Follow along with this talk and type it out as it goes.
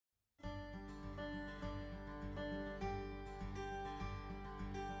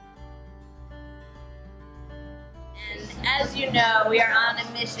And as you know, we are on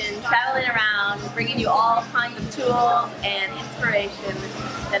a mission, traveling around, bringing you all kinds of tools and inspiration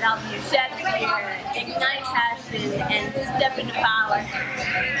that help you shed fear, ignite passion, and step into power.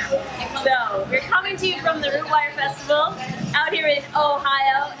 So, we're coming to you from the Rootwire Festival out here in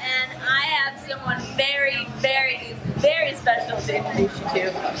Ohio, and I have someone very, very, very special to introduce you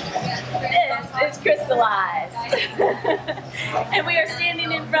to. This is Krystleyez. And we are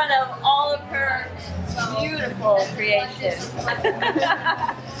standing in front of all of her beautiful creations.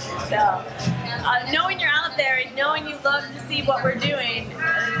 So, knowing you're out there and knowing you love to see what we're doing,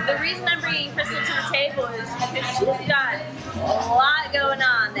 the reason I'm bringing Chrystal to the table is because she's got a lot going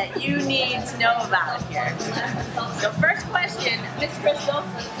on that you need to know about here. So first question, Miss Chrystal,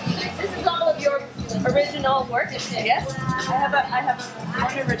 this is all of your original work, yes? I have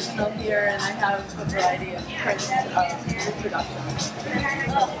one original here, and I have a variety of prints of reproductions.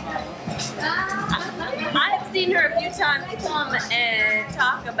 I've seen her a few times come and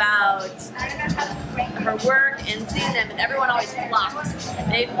talk about her work and seen them, and everyone always flocks.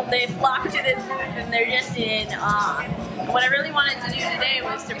 They flock to this booth and they're just in awe. And what I really wanted to do today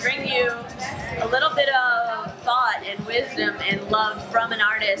was to bring you a little bit of thought and wisdom and love from an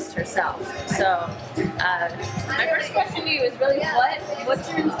artist herself. So my first question to you is really what's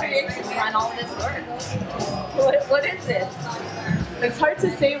your inspiration behind all of this work? What is it? It's hard to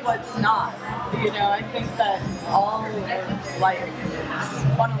say what's not. You know, I think that all of life is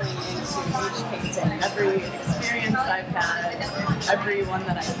funneling into each painting. Every experience I've had, every one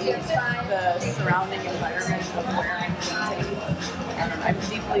that I've lived, the surrounding environment of where I'm painting, I'm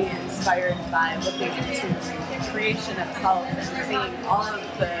deeply inspired by looking into creation itself and seeing all of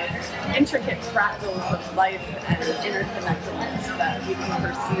the intricate fractals of life and interconnectedness that we can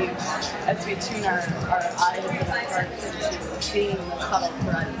perceive as we tune our eyes and our hearts into seeing the subtle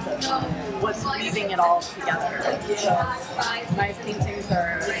threads of what's weaving it all together. So my paintings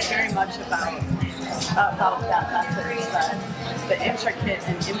are very much about that message, that the intricate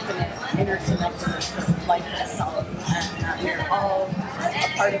and infinite interconnectedness of life itself, and that we're all a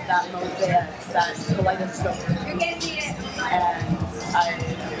part of that mosaic, that kaleidoscope. And I'm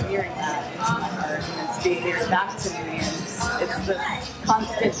mirroring that into my art, and it's being mirrored back to me, and it's this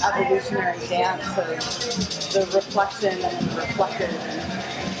constant evolutionary dance of the reflection and the reflected, and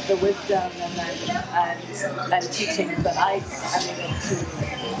the wisdom and teachings that I am able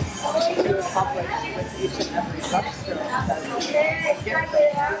to accomplish with each and every brushstroke that is given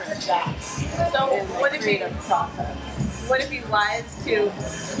back. So what if creative process? What if you lied to,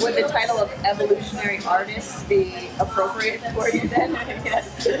 would the title of evolutionary artist be appropriate for you then?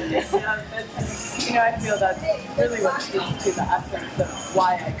 Yes. You know, I feel that's really what speaks to the essence of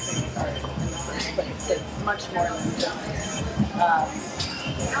why I create art in the first place. It's much more than just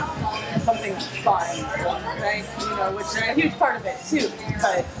something that's fun, right? You know, which is a huge part of it too.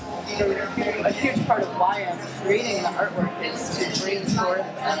 But a huge part of why I'm creating the artwork is to bring forth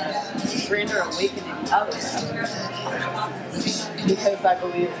a grander awakening of consciousness. Because I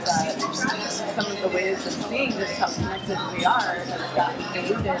believe that some of the ways of seeing just how connected we are has gotten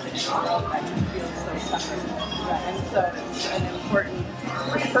diluted in a world that can feel so separate. And so it's an important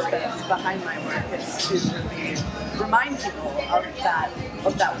purpose behind my work is to really remind people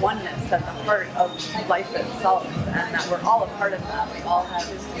of that oneness at the heart of life itself, and that we're all a part of that. We all have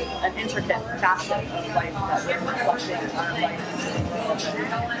an intricate facet of life that we're reflecting our life in the world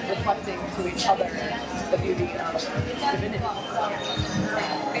and reflecting to each other the beauty of divinity.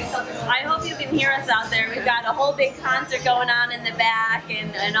 I hope you can hear us out there. We've got a whole big concert going on in the back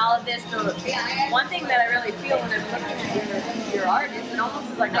and all of this. So one thing that I really feel when I'm looking at your art is it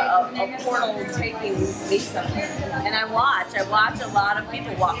almost is like a portal taking me somewhere. And I watch a lot of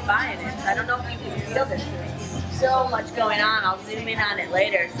people walk by in it. I don't know if you can feel this. There's so much going on. I'll zoom in on it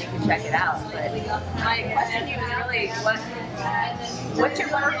later so you can check it out. But my question to you is really what's your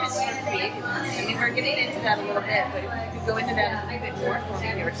purpose in creating this? I mean, we're getting into that a little bit, but if you could go into that a little bit more for me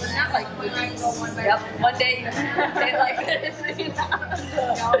here. It's not like one day you say like this, you know?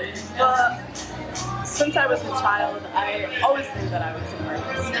 Well, since I was a child, I always knew that I was an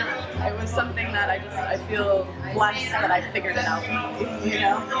artist. It was something that I feel blessed that I figured it out, you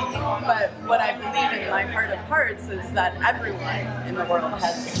know? But what I believe in my heart of hearts is that everyone in the world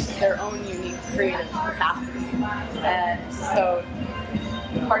has their own unique creative capacity. And so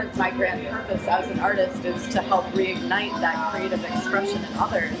part of my grand purpose as an artist is to help reignite that creative expression in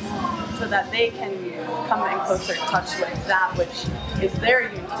others so that they can come in closer touch with that which is their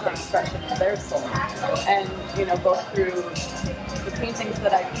unique expression of their soul. And, you know, both through the paintings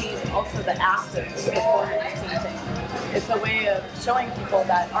that I paint, also the act of performance painting. It's a way of showing people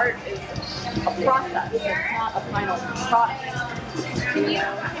that art is a process. It's not a final product. Can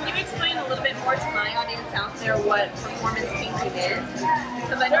you explain a little bit more to my audience out there what performance painting is?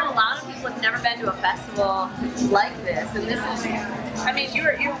 Because I know a lot of people have never been to a festival like this, and this is, I mean,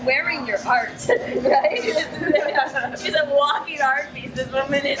 you're wearing your art, right? It's a walking art piece. This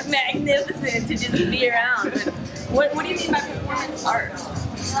woman is magnificent to just be around. What do you mean by performance art?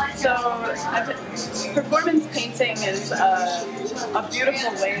 So, performance painting is a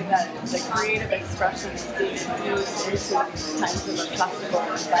beautiful way that the creative expression is being infused into these kinds of a festival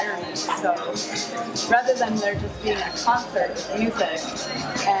environment. So, rather than there just being a concert of music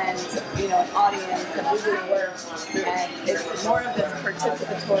and, you know, an audience and moving work, and it's more of this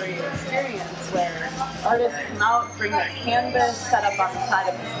participatory experience where artists come out, bring their canvas, set up on the side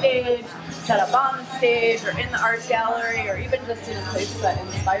of the stage, set up on the stage or in the art gallery, or even just in a place that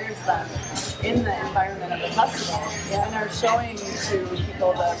inspires them in the environment of the festival, and are showing to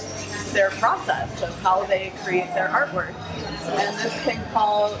people their process of how they create their artwork. And this can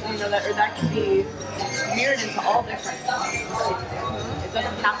call, you know, that can be mirrored into all different things. It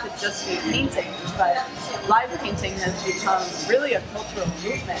doesn't have to just be painting, but live painting has become really a cultural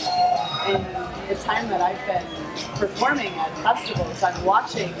movement. In the time that I've been performing at festivals, I'm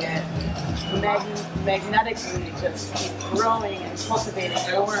watching it magnetically just keep growing and cultivating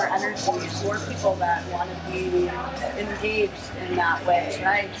more energy, more people that want to be engaged in that way,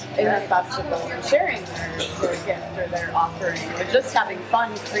 right? In the festival and sharing their gift or their offering, or just having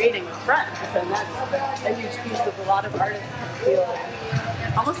fun creating with friends. And that's a huge piece of a lot of artists can feel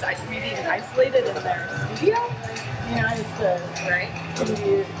almost maybe even isolated in their studio. You know, it's can be,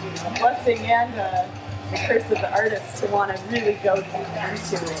 you know, a blessing and the curse of the artist to want to really go deep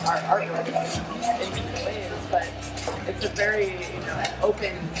into our artwork in different ways, but it's a very, you know,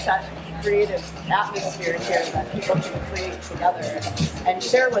 open, set, creative atmosphere here that people can create together and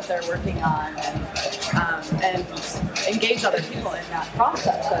share what they're working on, and engage other people in that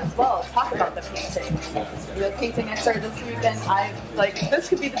process as well. Talk about the painting. The painting I started this weekend, this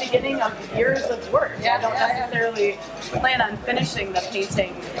could be the beginning of years of work. I don't necessarily plan on finishing the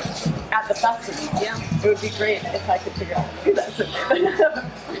painting at the festival. It would be great if I could figure out how to do that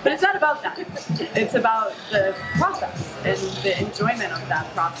someday. But it's not about that. It's about the process and the enjoyment of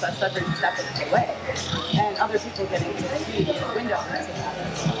that process every step of the way, and other people getting to see the window into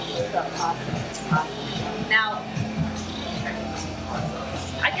that. So awesome. Now,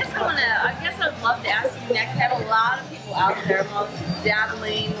 I guess I'd love to ask you next. I have a lot of people out there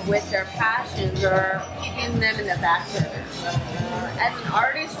dabbling with their passions or keeping them in the back burner. As an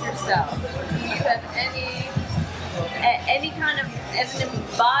artist yourself, do you have any kind of, as an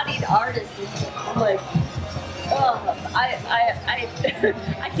embodied artist, like, I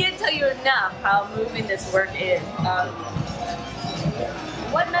can't tell you enough how moving this work is.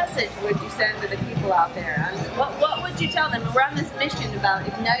 What message would you send to the people out there? What would you tell them? We're on this mission about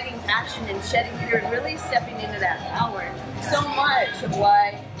igniting passion and shedding fear and really stepping into that power. So much of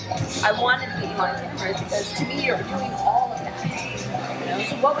why I wanted to get you on camera is because to me you're doing all of that. You know?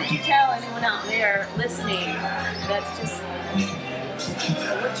 So what would you tell anyone out there listening that's just,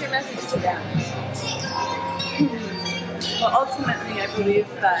 what's your message to them? Well, ultimately, I believe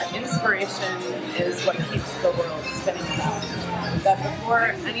that inspiration is what keeps the world spinning around. That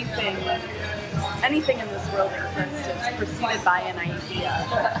before anything in this world exists, it's preceded by an idea,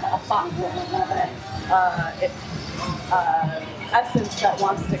 a thought, essence that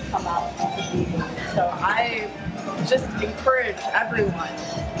wants to come out into being. So I just encourage everyone,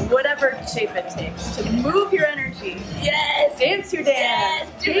 whatever shape it takes, to move your energy. Yes! Dance your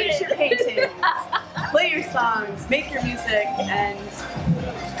dance, paint your paintings, play your songs, make your music, and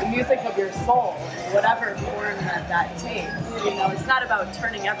the music of your soul, whatever form that takes. You know, it's not about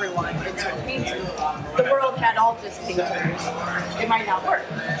turning everyone into a painter. The world had all just painters. It might not work.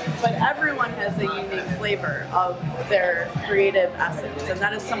 But everyone has a unique flavor of their creative essence, and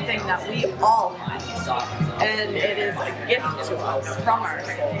that is something that we all have. And it is a gift to us from our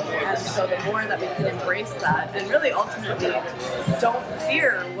soul. And so the more that we can embrace that, and really ultimately don't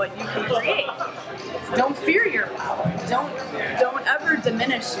fear what you can create. Don't fear your power. Don't ever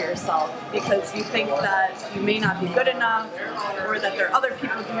diminish yourself because you think that you may not be good enough, or that there are other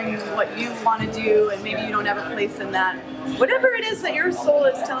people doing what you want to do and maybe you don't have a place in that. Whatever it is that your soul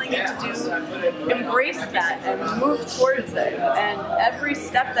is telling you to do, embrace that and move towards it. And every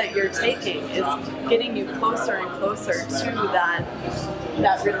step that you're taking is getting you closer and closer to that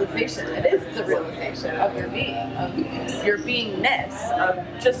realization. It is the realization of your being, of your beingness, of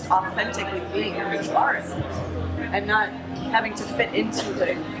just authentically being who you are, and not having to fit into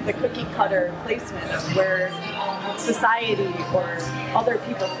the cookie cutter placement of where society or other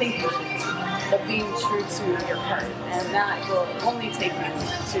people think you should be, but being true to your heart. And that will only take you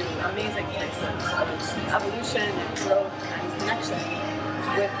to amazing places of evolution and growth and connection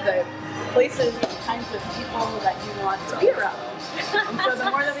with the places and kinds of people that you want to be around. And so the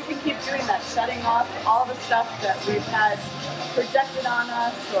more that we can keep doing that, shutting off all the stuff that we've had projected on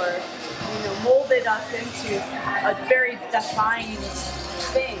us or molded us into a very defined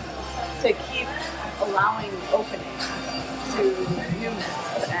thing, to keep allowing opening to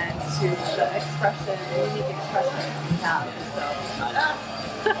newness and to the expression, the unique expression that we have. So,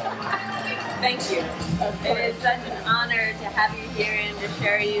 thank you. It is such an honor to have you here and to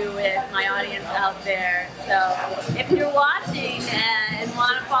share you with my audience out there. So if you're watching and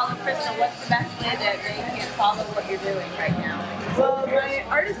want to follow Krystal, what's the best way that they can follow what you're doing right now? Well, my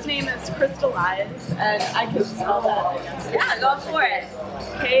artist name is Krystleyez, and I can spell that, I guess. Yeah, go for it.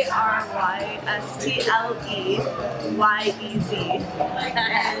 Krystleyez.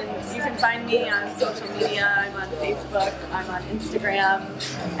 And you can find me on social media. I'm on Facebook, I'm on Instagram.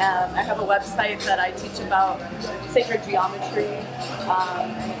 I have a website that I teach about sacred geometry,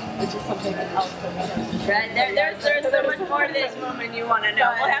 which is something else that we have. Right, there's so much more to this woman you want to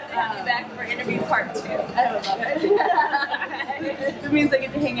know. We'll have to have you back for interview part 2. I would love it. It means I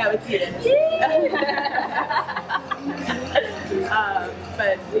get to hang out with you.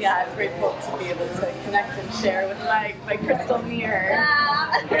 But yeah, I'm grateful to be able to connect and share with my crystal mirror.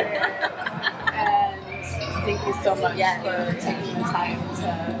 And thank you so much for taking the time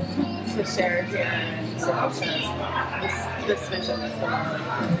to share here and to share this vision for the world.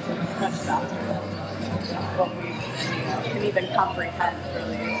 It's much faster than what we can even comprehend,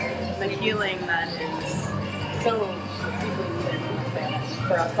 really. The healing that is so deeply within the planet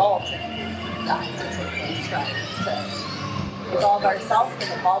for us all to do that, to take those strides, to evolve ourselves and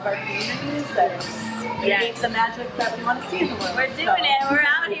evolve our communities and create the magic that we want to see in the world. We're doing it. We're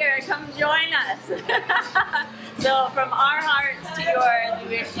out here. Come join us. So from our hearts to yours, we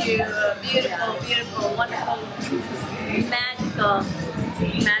wish you a beautiful, beautiful, wonderful,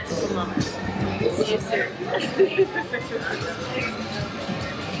 magical moments. See you soon.